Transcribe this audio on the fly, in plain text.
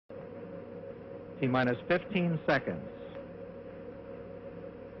T-minus 15 seconds.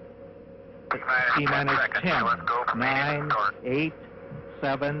 T-minus 10, 9, 8,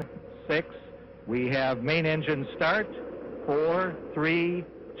 7, 6. We have main engine start. 4, 3,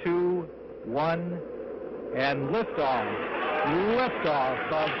 2, 1, and liftoff.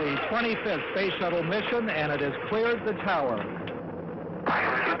 Liftoff of the 25th Space Shuttle mission, and it has cleared the tower.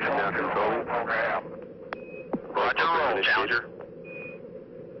 Now control. Roger, roll, Challenger.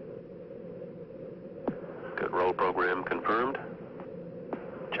 Good, roll program confirmed.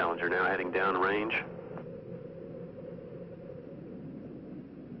 Challenger now heading down range.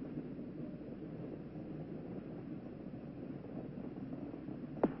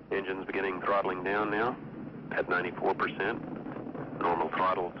 Engines beginning throttling down now at 94%. Normal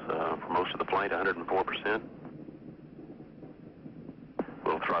throttles for most of the flight, 104%.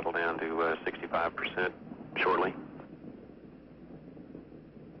 We'll throttle down to 65% shortly.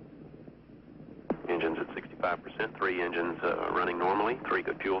 Engines at 65%, 3 engines running normally, 3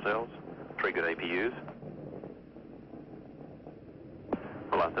 good fuel cells, 3 good APUs.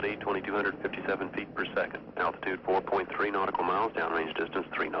 Velocity 2,257 feet per second. Altitude 4.3 nautical miles, downrange distance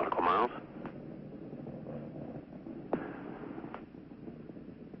 3 nautical miles.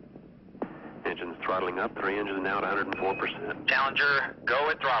 Engines throttling up, 3 engines now at 104%. Challenger, go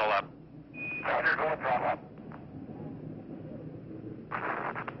with throttle up. Challenger, go with throttle up.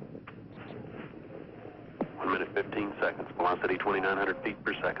 1 minute 15 seconds. Velocity 2,900 feet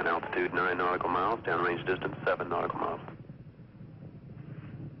per second. Altitude 9 nautical miles, downrange distance 7 nautical miles.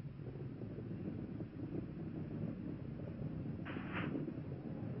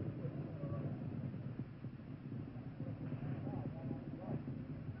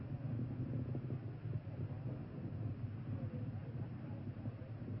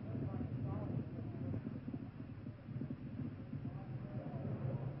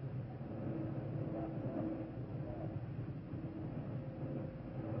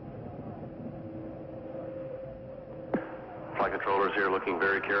 Flight controllers here looking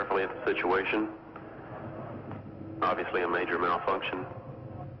very carefully at the situation. Obviously a major malfunction.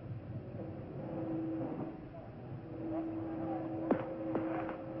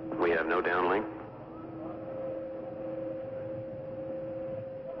 We have no downlink.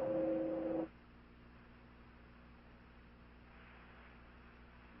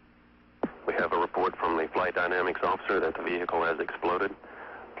 We have a report from the flight dynamics officer that the vehicle has exploded.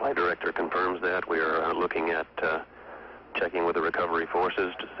 Flight director confirms that. We are looking at checking with the recovery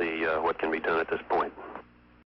forces to see what can be done at this point.